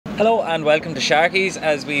Hello and welcome to Sharkies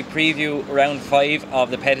as we preview round 5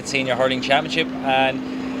 of the Pettitts Senior Hurling Championship,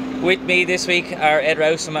 and with me this week are Ed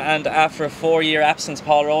Rowsome, and after a 4-year absence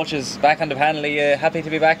Paul Roche is back on the panel. Are you happy to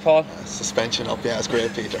be back, Paul? Suspension up, yeah, it's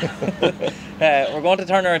great, Peter. We're going to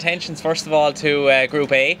turn our attentions first of all to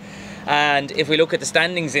Group A, and if we look at the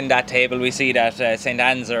standings in that table we see that St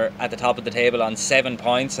Anne's are at the top of the table on 7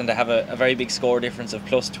 points and they have a very big score difference of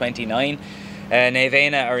plus 29. Naomh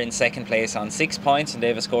Éanna are in second place on 6 points and they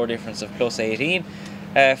have a score difference of plus 18.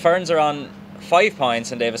 Ferns are on 5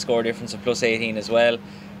 points and they have a score difference of plus 18 as well,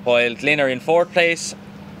 while Glynn are in 4th place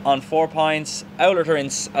on 4 points, Oulart are in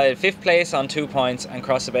 5th place on 2 points, and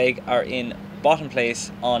Crossabeg are in bottom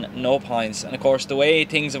place on no points. And of course, the way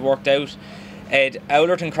things have worked out, Ed,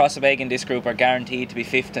 Oulart and Crossabeg in this group are guaranteed to be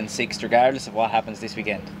 5th and 6th regardless of what happens this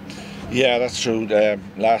weekend. Yeah, that's true.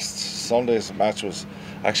 Last Sunday's match was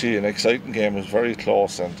actually an exciting game. It was very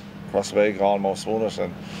close and Crossabeg almost won it,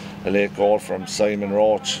 and a late goal from Simon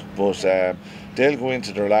Roche. But they'll go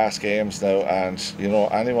into their last games now, and you know,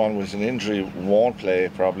 anyone with an injury won't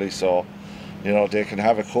play probably, so you know, they can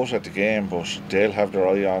have a cut at the game, but they'll have their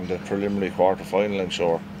eye on the preliminary quarter-final, I'm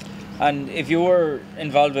sure. And if you were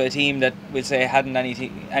involved with a team that, we'll say, hadn't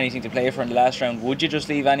anything to play for in the last round, would you just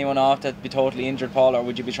leave anyone off that'd be totally injured, Paul, or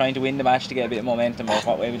would you be trying to win the match to get a bit of momentum, or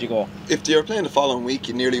what way would you go? If you're playing the following week,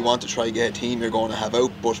 you nearly want to try to get a team you're going to have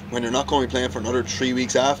out, but when you're not going to be playing for another 3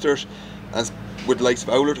 weeks after it, and with the likes of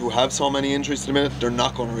Oulart, who have so many injuries to the minute, they're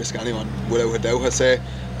not going to risk anyone, without a doubt, I say.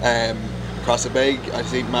 Crossabeg, I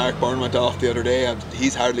think Mark Byrne went off the other day, and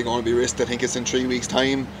he's hardly going to be risked. I think it's in 3 weeks'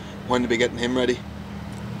 time when they'll be getting him ready.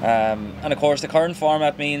 And of course the current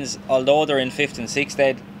format means, although they're in 5th and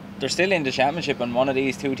 6th, they're still in the championship, and one of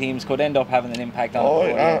these two teams could end up having an impact on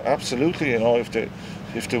it. Absolutely. You know, if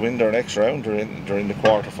they win their next round, they're in the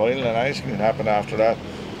quarter-final, and anything can happen after that.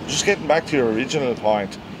 Just getting back to your original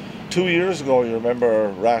point, 2 years ago you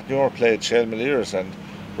remember Rathmuir played Shelmaliers, and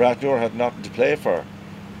Rathmuir had nothing to play for,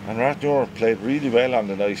 and Rathmuir played really well on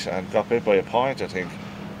the night and got beat by a point, I think.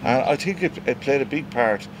 And I think it played a big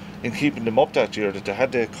part in keeping them up that year, that they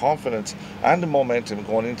had the confidence and the momentum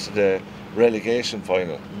going into the relegation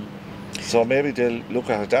final. So maybe they'll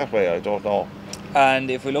look at it that way, I don't know.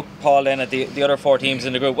 And if we look, Paul, then at the other 4 teams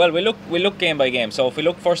in the group, well, we'll look game by game. So if we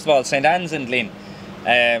look first of all, St Anne's and Glynn.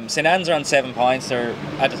 St Anne's are on 7 points, they're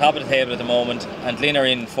at the top of the table at the moment, and Glynn are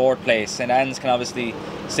in 4th place. St Anne's can obviously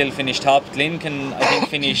still finish top. Glynn can, I think,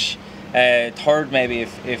 finish 3rd maybe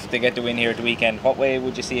if they get the win here at the weekend. What way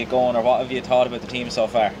would you see it going, or what have you thought about the team so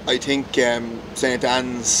far? I think St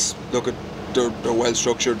Anne's, they're well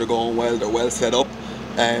structured, they're going well, they're well set up.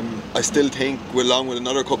 I still think, along with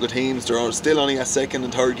another couple of teams, they're still only at 2nd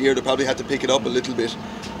and 3rd gear. They probably had to pick it up a little bit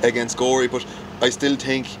against Gorey, but I still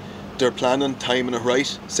think they're planning, timing it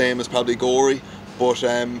right, same as probably Gorey. But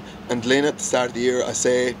and Glynn at the start of the year, I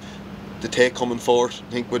say the take coming 4th.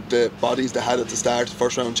 I think with the bodies they had at the start,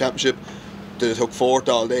 first round championship, they took 4th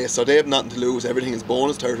all day, so they have nothing to lose. Everything is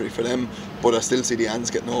bonus territory for them, but I still see the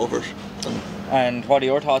Anns getting over it. And what are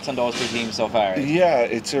your thoughts on those two teams so far? Yeah,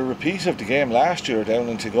 it's a repeat of the game last year down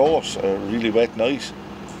in Tegoat, a really wet night,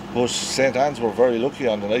 but St Anne's were very lucky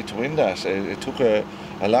on the night to win that. It took a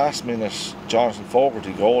last minute Jonathan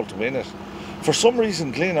Fogarty goal to win it. For some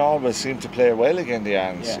reason Glynn always seemed to play well against the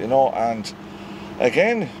Anns, yeah. You know, and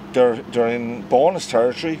again they're in bonus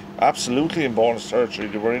territory, absolutely in bonus territory.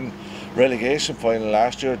 They were in relegation final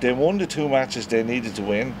last year. They won the 2 matches they needed to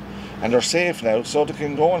win, and they're safe now, so they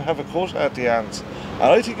can go and have a cut at the Anns. And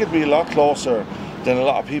I think it'll be a lot closer than a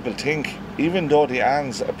lot of people think, even though the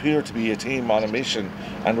Anns appear to be a team on a mission,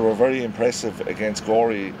 and they were very impressive against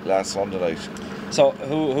Gorey last Sunday night. So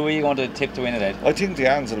who are you going to tip to win it, Ed? I think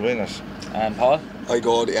the Anns will win it. And Paul? I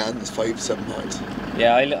go the Anns 5-7 points.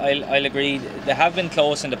 Yeah, I'll agree. They have been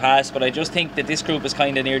close in the past, but I just think that this group is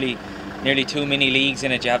kind of nearly 2 mini leagues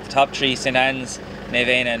in it. You have the top 3, St Anne's, Naomh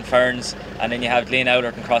Éanna and Ferns, and then you have Glynn,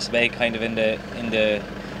 Oulart and Crossabeg kind of in the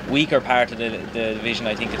weaker part of the division,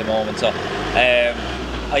 I think, at the moment. So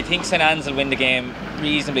I think St Anne's will win the game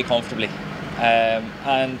reasonably comfortably.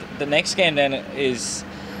 And the next game then is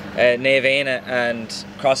Naomh Éanna and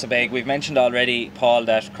Crossabeg. We've mentioned already, Paul,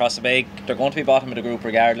 that Crossabeg, they're going to be bottom of the group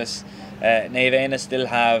regardless. Naomh Éanna still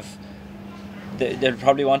have, they'll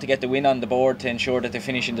probably want to get the win on the board to ensure that they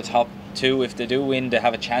finish in the top 2. If they do win, they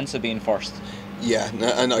have a chance of being first. Yeah,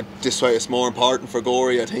 and this way it's more important for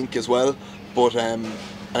Gorey, I think, as well. But and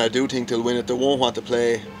I do think they'll win it. They won't want to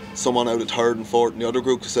play someone out of 3rd and 4th in the other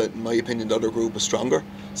group, because in my opinion the other group is stronger.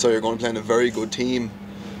 So you're going to play in a very good team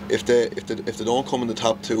if they don't come in the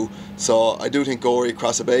top 2. So I do think Gorey,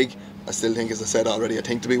 Crossabeg, I still think, as I said already, I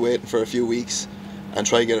think they'll be waiting for a few weeks and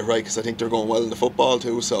try to get it right, because I think they're going well in the football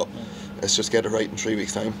too. So let's just get it right in 3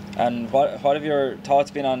 weeks' time. And what have your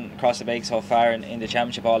thoughts been on Crossabeg so far in the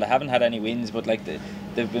championship? All they haven't had any wins, but like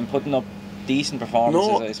they've been putting up decent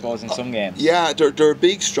performances, I suppose, in some games. Yeah, they're a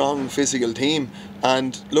big, strong, physical team,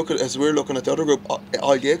 and as we're looking at the other group,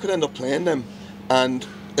 Oulart-The could end up playing them, and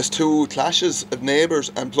it's 2 clashes of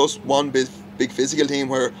neighbours, and plus one big physical team,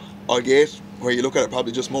 where Oulart, where you look at it,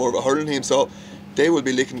 probably just more of a hurling team, so they will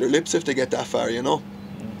be licking their lips if they get that far, you know.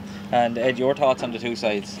 And Ed, your thoughts on the two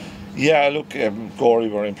sides? Yeah, look, Gorey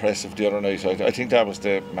were impressive the other night. I think that was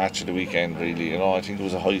the match of the weekend, really. You know, I think it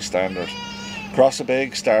was a high standard.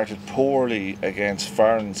 Crossabeg started poorly against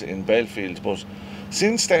Ferns in Belfield, but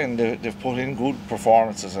since then they've put in good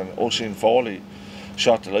performances, and Oisin Foley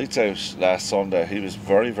shot the lights out last Sunday. He was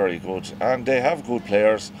very, very good, and they have good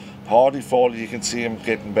players. Paddy Foley, you can see him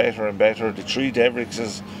getting better and better. The 3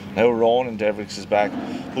 Devrickses, now Ronan Devricks is back,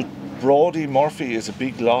 but Brodie Murphy is a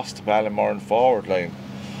big loss to Ballymurn forward line.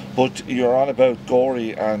 But you're on about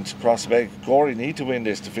Gorey and Crossabeg. Gorey need to win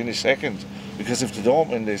this to finish second, because if they don't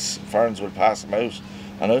win this, Ferns will pass them out,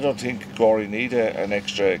 and I don't think Gorey need an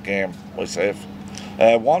extra game myself.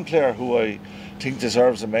 One player who I think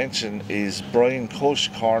deserves a mention is Brian Cush,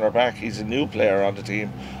 cornerback. He's a new player on the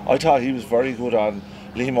team. I thought he was very good on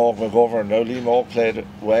Liam Óg McGovern. Now Liam Óg played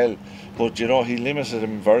well, but you know, he limited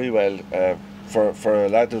him very well. For a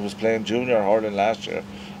lad that was playing junior hurling last year,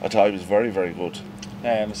 I thought he was very, very good.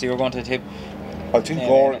 So you're going to tip? I think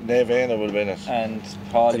Naomh Éanna will win it. And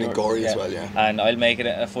Paul, I think Gorey as well, yeah. And I'll make it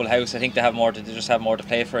a full house. I think they just have more to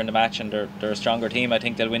play for in the match, and they're a stronger team. I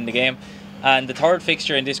think they'll win the game. And the third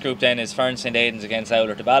fixture in this group then is Ferns St Aidan's against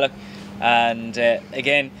Oulart-The Ballagh. And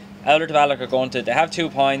again, Oulart-The Ballagh they have 2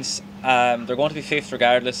 points. They're going to be 5th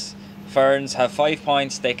regardless. Ferns have 5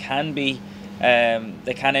 points. They can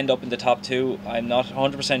end up in the top 2. I'm not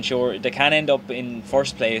 100% sure. They can end up in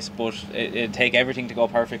first place, but it'll take everything to go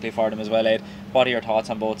perfectly for them as well, Ed. What are your thoughts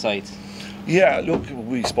on both sides? Yeah, look,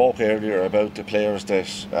 we spoke earlier about the players that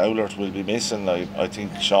Oulart will be missing. I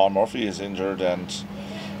think Sean Murphy is injured, and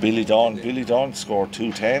Billy Dunn scored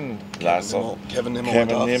 210 last summer. Kevin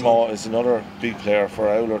Nimmo is another big player for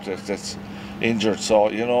Oulart that's injured. So,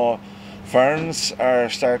 you know, Ferns are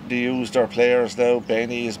starting to use their players now.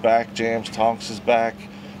 Benny is back, James Tonks is back,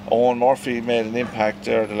 Owen Murphy made an impact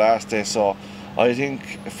there the last day. So I think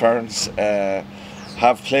Ferns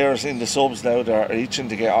have players in the subs now that are itching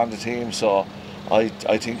to get on the team. So I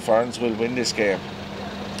think Ferns will win this game.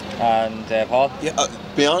 And Paul? Yeah, to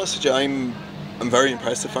be honest with you, I'm very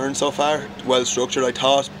impressed with Ferns so far. Well structured. I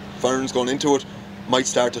thought Ferns going into it might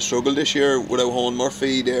start to struggle this year without Owen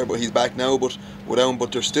Murphy there, but he's back now. But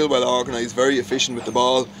they're still well organised, very efficient with the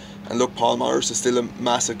ball. And look, Paul Morris is still a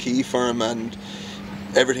massive key for him, and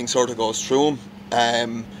everything sort of goes through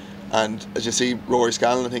him. And as you see, Rory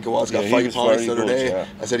Scallon, I think it was, got 5 points the other day. Yeah.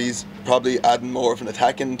 I said he's probably adding more of an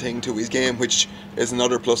attacking thing to his game, which is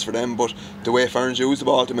another plus for them. But the way Ferns use the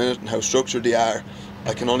ball at the minute and how structured they are,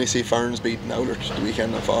 I can only see Ferns beating Oulart the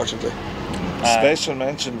weekend, unfortunately. Special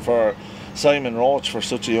mention for Simon Roche for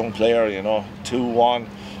such a young player, you know, 2-1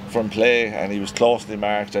 from play, and he was closely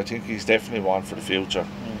marked. I think he's definitely one for the future.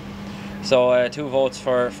 So 2 votes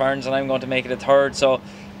for Ferns, and I'm going to make it a third. So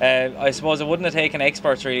I suppose it wouldn't have taken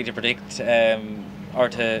experts really to predict or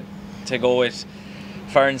to go with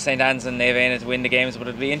Ferns, St Anne's and Naomh Éanna to win the games, but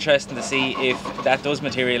it'd be interesting to see if that does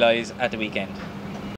materialise at the weekend.